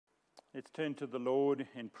Let's turn to the Lord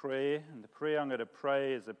in prayer. And the prayer I'm going to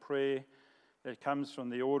pray is a prayer that comes from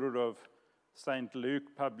the order of St.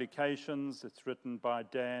 Luke Publications. It's written by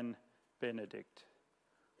Dan Benedict.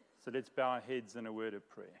 So let's bow our heads in a word of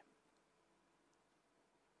prayer.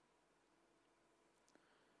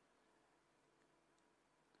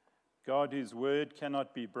 God, whose word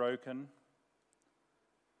cannot be broken,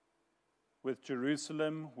 with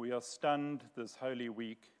Jerusalem we are stunned this holy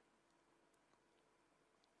week.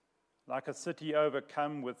 Like a city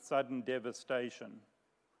overcome with sudden devastation,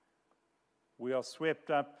 we are swept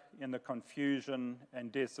up in the confusion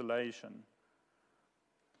and desolation,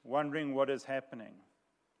 wondering what is happening.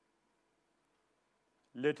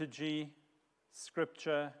 Liturgy,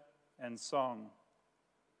 scripture, and song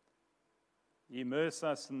immerse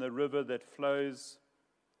us in the river that flows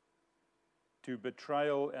to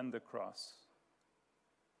betrayal and the cross.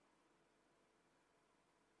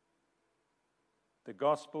 The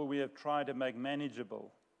gospel we have tried to make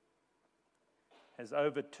manageable has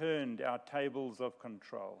overturned our tables of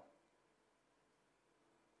control.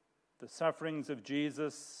 The sufferings of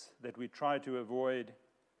Jesus that we try to avoid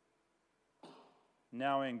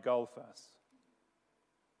now engulf us.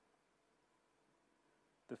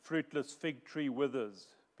 The fruitless fig tree withers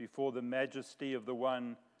before the majesty of the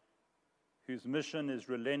one whose mission is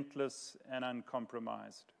relentless and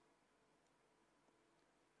uncompromised.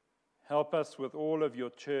 Help us with all of your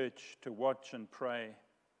church to watch and pray,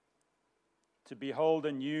 to behold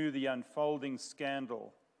anew the unfolding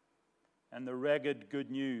scandal and the ragged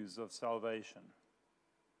good news of salvation.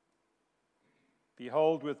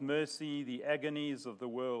 Behold with mercy the agonies of the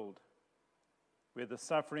world, where the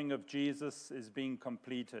suffering of Jesus is being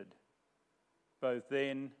completed, both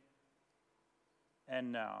then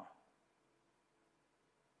and now.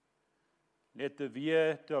 Let the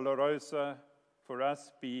Via Dolorosa for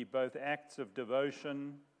us be both acts of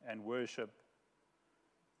devotion and worship,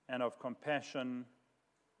 and of compassion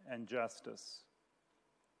and justice,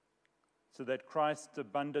 so that Christ's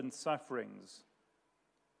abundant sufferings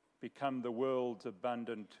become the world's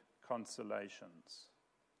abundant consolations.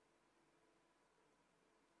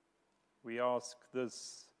 We ask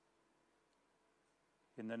this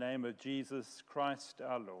in the name of Jesus Christ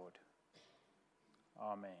our Lord.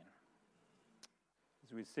 Amen.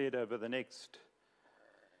 As we said, over the next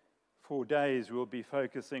 4 days we'll be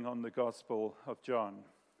focusing on the Gospel of John.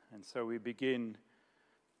 And so we begin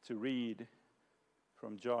to read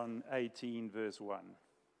from John 18, verse 1.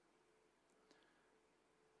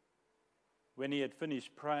 When he had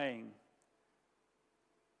finished praying,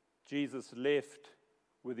 Jesus left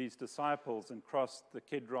with his disciples and crossed the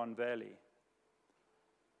Kidron Valley.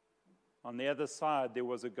 On the other side there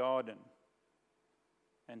was a garden,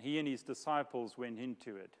 and he and his disciples went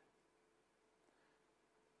into it.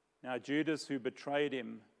 Now Judas, who betrayed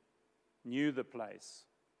him, knew the place,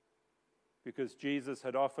 because Jesus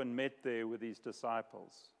had often met there with his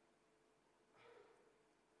disciples.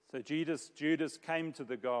 So Judas came to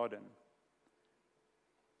the garden,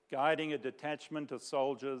 guiding a detachment of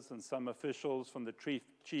soldiers and some officials from the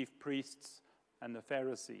chief priests and the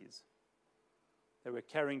Pharisees. They were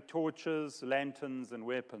carrying torches, lanterns, and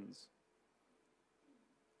weapons.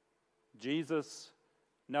 Jesus,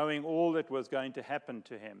 knowing all that was going to happen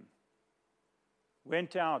to him,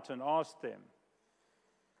 went out and asked them,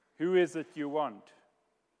 "Who is it you want?"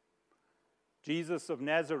 "Jesus of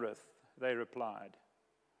Nazareth," they replied.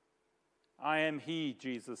 "I am he,"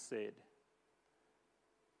 Jesus said.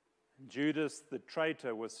 And Judas the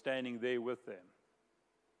traitor was standing there with them.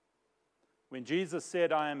 When Jesus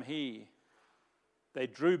said, "I am he," they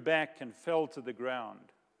drew back and fell to the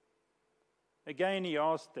ground. Again he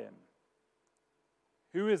asked them,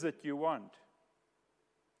 "Who is it you want?"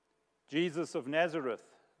 "Jesus of Nazareth,"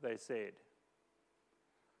 they said.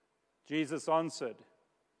 Jesus answered,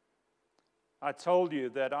 "I told you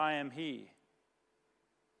that I am he.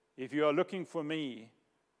 If you are looking for me,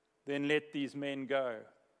 then let these men go."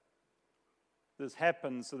 This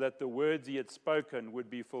happened so that the words he had spoken would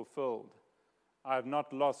be fulfilled. "I have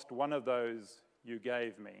not lost one of those you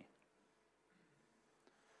gave me."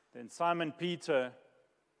 Then Simon Peter,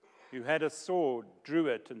 who had a sword, drew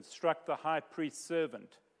it and struck the high priest's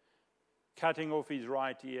servant, cutting off his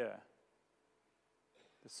right ear.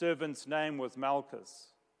 The servant's name was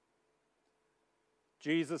Malchus.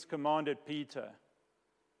 Jesus commanded Peter,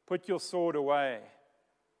 "Put your sword away.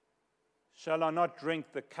 Shall I not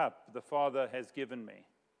drink the cup the Father has given me?"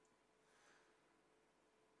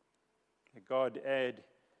 May God add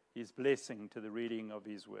his blessing to the reading of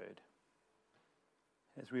his word.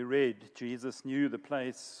 As we read, Judas knew the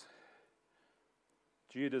place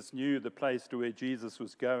to where Jesus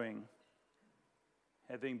was going,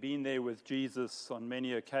 having been there with Jesus on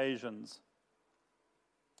many occasions.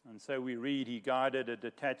 And so we read he guided a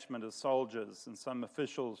detachment of soldiers and some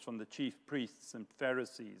officials from the chief priests and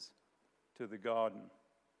Pharisees to the garden.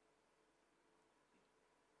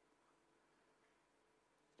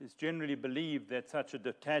 It is generally believed that such a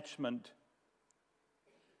detachment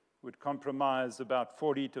would comprise about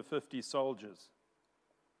 40 to 50 soldiers,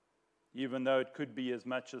 even though it could be as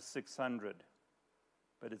much as 600.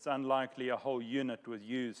 But it's unlikely a whole unit was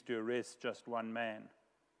used to arrest just one man.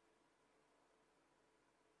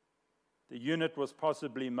 The unit was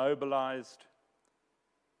possibly mobilized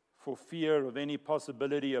for fear of any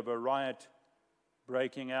possibility of a riot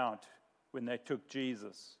breaking out when they took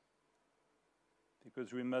Jesus.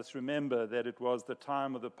 Because we must remember that it was the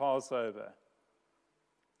time of the Passover,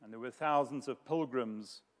 and there were thousands of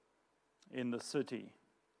pilgrims in the city.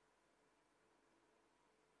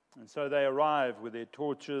 And so they arrive with their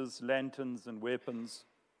torches, lanterns, and weapons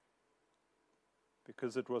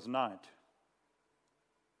because it was night.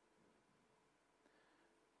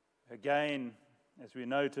 Again, as we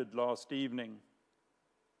noted last evening,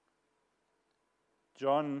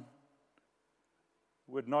 John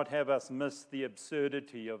would not have us miss the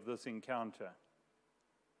absurdity of this encounter,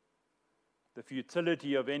 the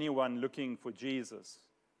futility of anyone looking for Jesus,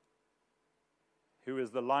 who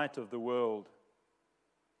is the light of the world,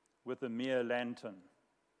 with a mere lantern.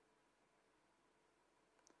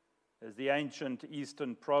 As the ancient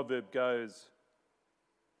Eastern proverb goes,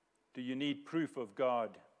 do you need proof of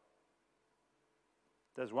God?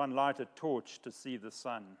 Does one light a torch to see the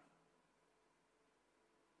sun?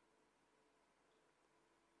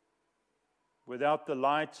 Without the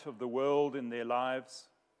light of the world in their lives,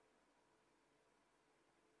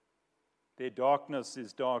 their darkness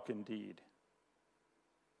is dark indeed.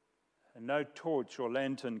 And no torch or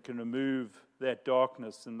lantern can remove that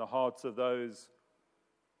darkness in the hearts of those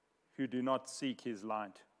who do not seek his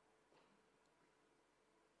light.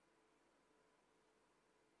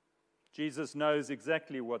 Jesus knows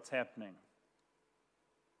exactly what's happening.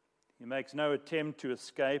 He makes no attempt to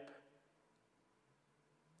escape,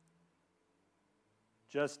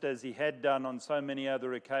 just as he had done on so many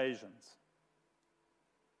other occasions.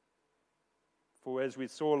 For as we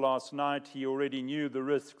saw last night, he already knew the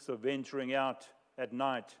risks of venturing out at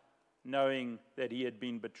night, knowing that he had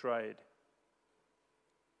been betrayed.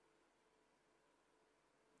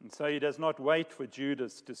 And so he does not wait for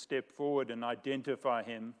Judas to step forward and identify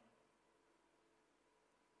him.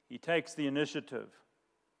 He takes the initiative.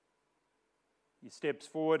 He steps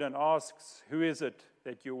forward and asks, "Who is it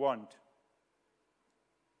that you want?"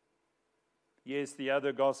 Yes, the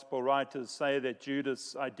other gospel writers say that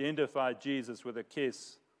Judas identified Jesus with a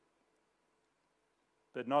kiss,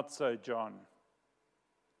 but not so John.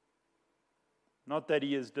 Not that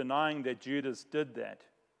he is denying that Judas did that,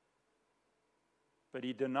 but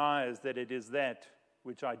he denies that it is that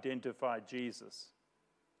which identified Jesus.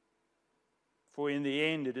 For in the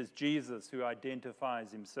end, it is Jesus who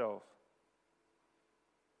identifies himself.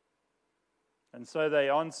 And so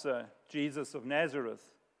they answer, "Jesus of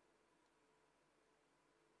Nazareth."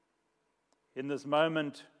 In this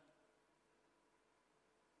moment,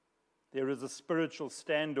 there is a spiritual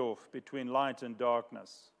standoff between light and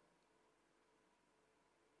darkness.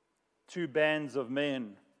 Two bands of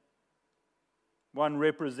men, one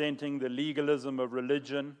representing the legalism of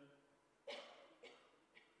religion,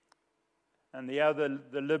 and the other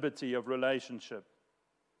the liberty of relationship.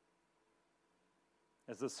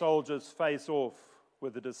 As the soldiers face off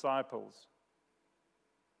with the disciples.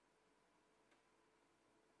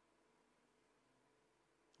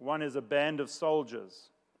 One is a band of soldiers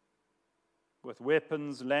with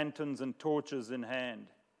weapons, lanterns, and torches in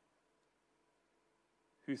hand,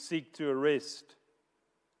 who seek to arrest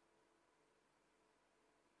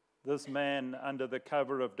this man under the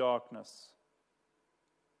cover of darkness.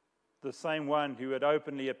 The same one who had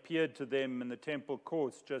openly appeared to them in the temple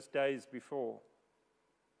courts just days before.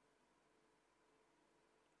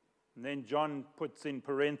 And then John puts in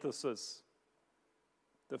parenthesis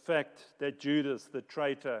the fact that Judas, the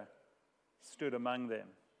traitor, stood among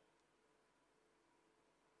them.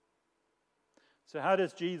 So how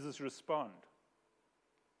does Jesus respond?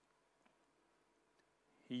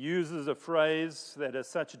 He uses a phrase that has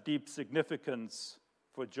such deep significance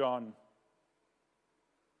for John.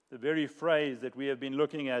 The very phrase that we have been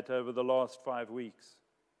looking at over the last 5 weeks.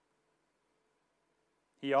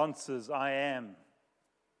 He answers, "I am.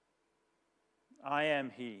 I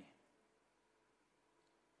am he."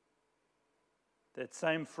 That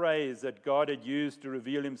same phrase that God had used to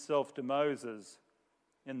reveal himself to Moses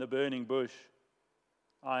in the burning bush.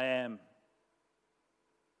 I am.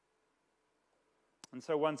 And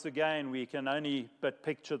so once again, we can only but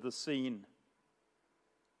picture the scene,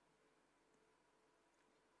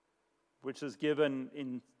 which is given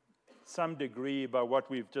in some degree by what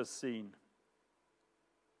we've just seen.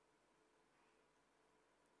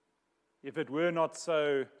 If it were not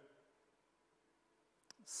so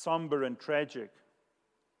somber and tragic,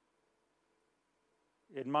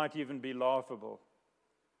 it might even be laughable.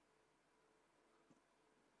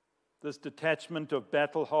 This detachment of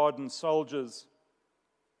battle-hardened soldiers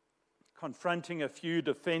confronting a few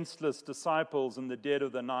defenseless disciples in the dead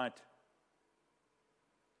of the night,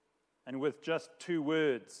 and with just 2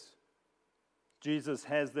 words, Jesus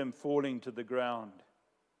has them falling to the ground.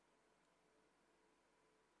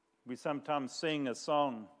 We sometimes sing a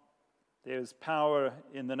song, "There's power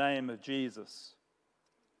in the name of Jesus."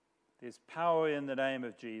 There's power in the name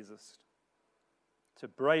of Jesus to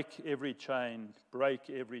break every chain, break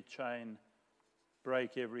every chain,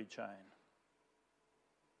 break every chain.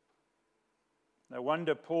 No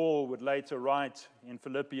wonder Paul would later write in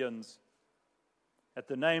Philippians, "At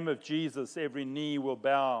the name of Jesus, every knee will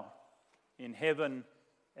bow in heaven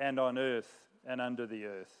and on earth and under the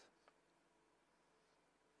earth."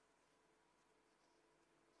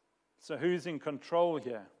 So who's in control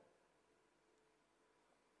here?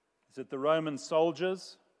 Is it the Roman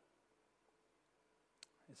soldiers?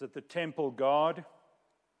 Is it the temple guard?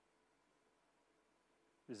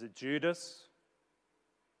 Is it Judas?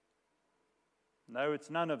 No, it's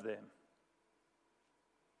none of them.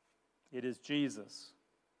 It is Jesus.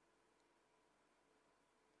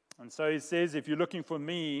 And so he says, if you're looking for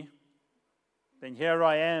me, then here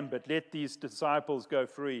I am, but let these disciples go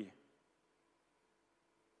free.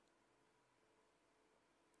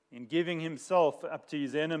 In giving himself up to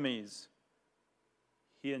his enemies,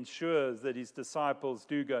 he ensures that his disciples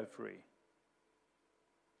do go free.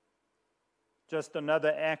 Just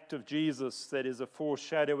another act of Jesus that is a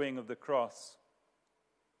foreshadowing of the cross.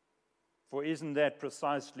 For isn't that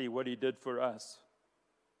precisely what he did for us?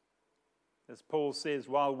 As Paul says,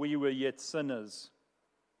 while we were yet sinners,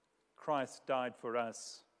 Christ died for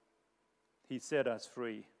us. He set us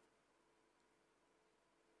free.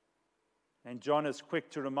 And John is quick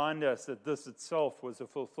to remind us that this itself was a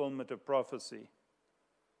fulfillment of prophecy,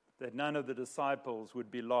 that none of the disciples would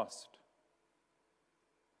be lost.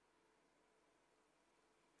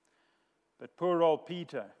 But poor old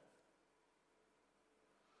Peter,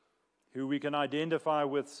 who we can identify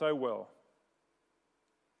with so well,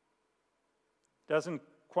 doesn't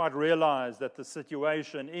quite realize that the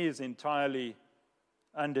situation is entirely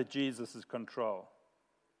under Jesus' control.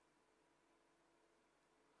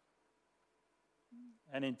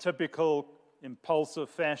 And in typical impulsive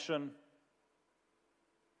fashion,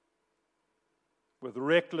 with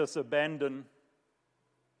reckless abandon,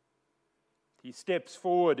 he steps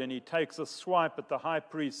forward and he takes a swipe at the high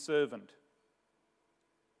priest's servant.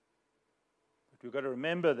 But we've got to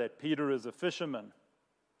remember that Peter is a fisherman,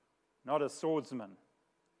 not a swordsman.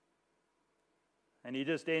 And he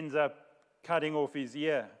just ends up cutting off his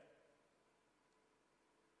ear.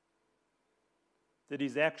 Did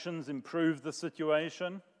his actions improve the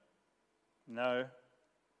situation? No.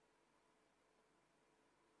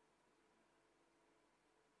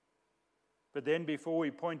 But then before we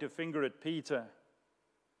point a finger at Peter,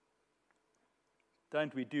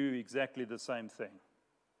 don't we do exactly the same thing?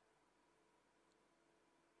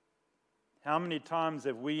 How many times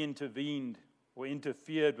have we intervened or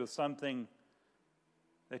interfered with something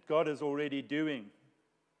that God is already doing,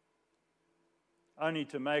 only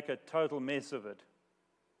to make a total mess of it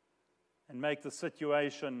and make the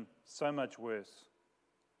situation so much worse?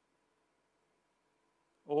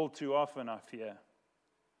 All too often, I fear.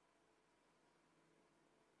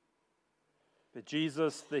 But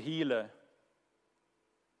Jesus, the healer,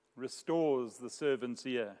 restores the servant's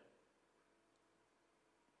ear.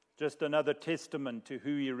 Just another testament to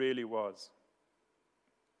who he really was.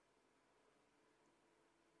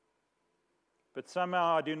 But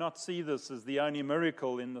somehow I do not see this as the only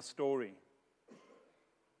miracle in the story.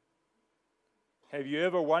 Have you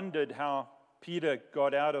ever wondered how Peter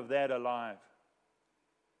got out of that alive?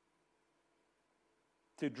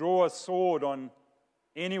 To draw a sword on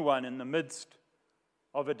anyone in the midst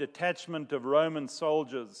of a detachment of Roman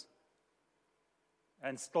soldiers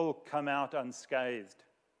and still come out unscathed.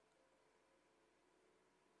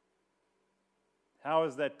 How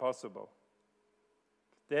is that possible?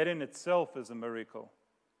 That in itself is a miracle.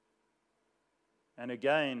 And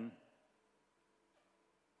again,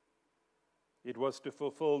 it was to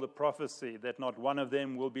fulfill the prophecy that not one of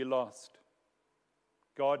them will be lost.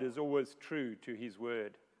 God is always true to his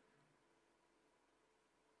word.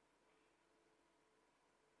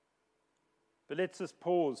 But let's just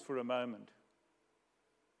pause for a moment.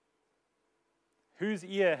 Whose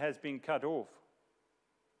ear has been cut off?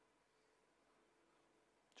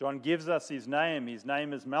 John gives us his name. His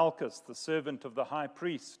name is Malchus, the servant of the high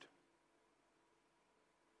priest.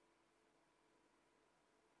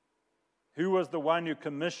 Who was the one who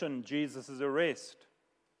commissioned Jesus' arrest?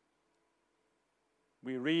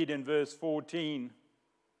 We read in verse 14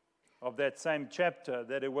 of that same chapter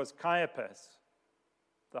that it was Caiaphas,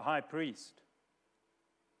 the high priest.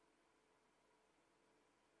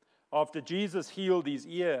 After Jesus healed his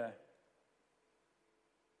ear,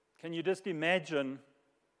 can you just imagine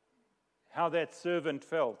how that servant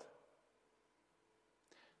felt?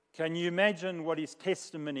 Can you imagine what his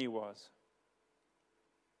testimony was?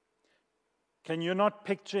 Can you not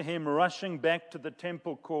picture him rushing back to the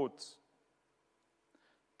temple courts,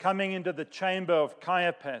 coming into the chamber of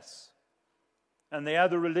Caiaphas and the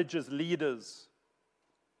other religious leaders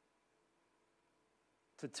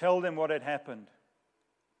to tell them what had happened?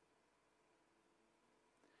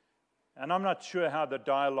 And I'm not sure how the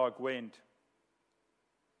dialogue went,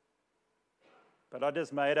 but I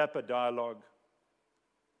just made up a dialogue.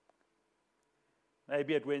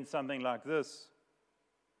 Maybe it went something like this.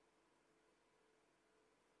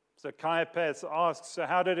 So Caiaphas asks, so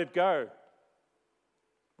how did it go?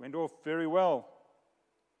 Went off very well.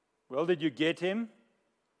 Well, did you get him?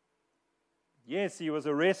 Yes, he was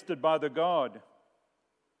arrested by the guard.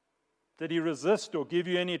 Did he resist or give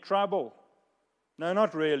you any trouble? No,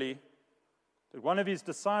 not really. But one of his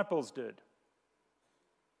disciples did.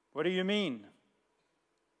 What do you mean?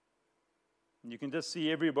 And you can just see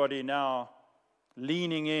everybody now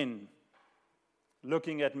leaning in,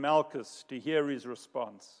 looking at Malchus to hear his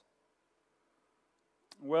response.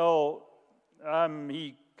 Well,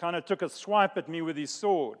 he kind of took a swipe at me with his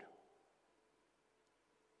sword.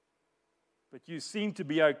 But you seem to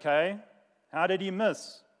be okay. How did he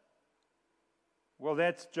miss? Well,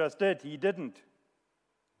 that's just it. He didn't.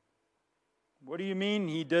 What do you mean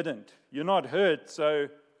he didn't? You're not hurt, so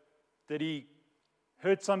did he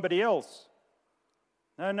hurt somebody else?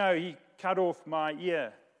 No, he cut off my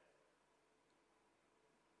ear.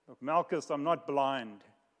 Look, Malchus, I'm not blind.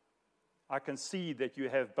 I can see that you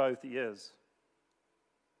have both ears.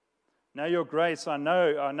 Now, Your Grace, I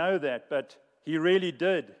know that, but he really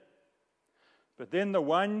did. But then the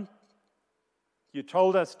one you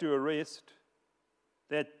told us to arrest,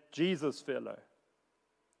 that Jesus fellow,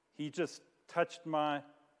 he just touched my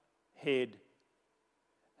head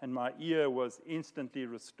and my ear was instantly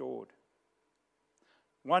restored.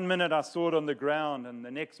 1 minute I saw it on the ground, and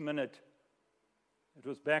the next minute it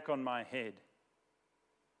was back on my head.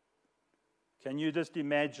 Can you just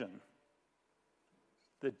imagine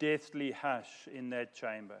the deathly hush in that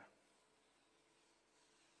chamber?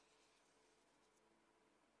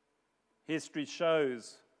 History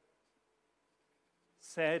shows,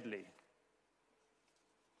 sadly,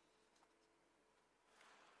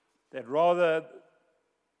 that rather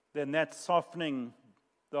than that softening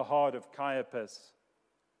the heart of Caiaphas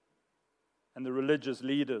and the religious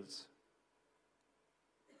leaders,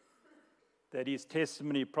 that his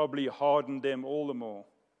testimony probably hardened them all the more.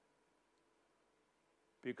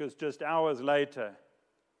 Because just hours later,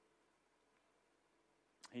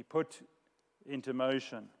 he put into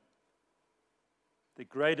motion the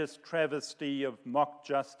greatest travesty of mock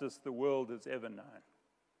justice the world has ever known.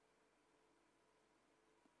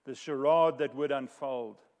 The charade that would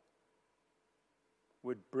unfold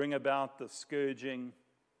would bring about the scourging,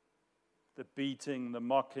 the beating, the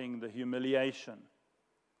mocking, the humiliation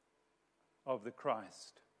of the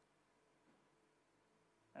Christ,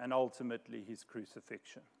 and ultimately his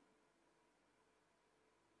crucifixion.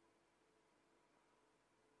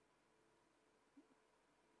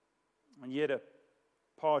 And yet a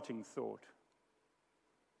parting thought.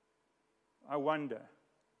 I wonder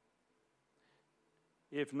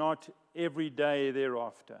if not every day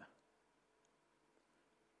thereafter,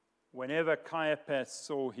 whenever Caiaphas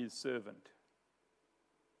saw his servant,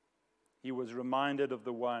 he was reminded of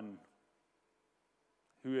the one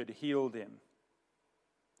who had healed him.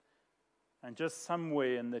 And just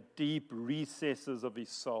somewhere in the deep recesses of his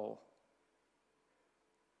soul,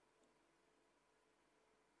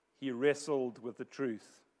 he wrestled with the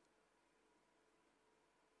truth,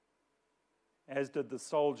 as did the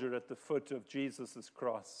soldier at the foot of Jesus'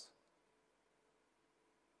 cross.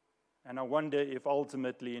 And I wonder if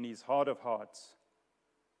ultimately in his heart of hearts,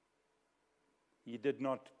 he did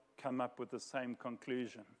not come up with the same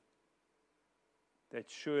conclusion, that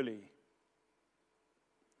surely,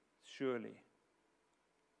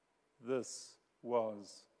 this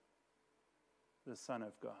was the Son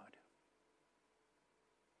of God.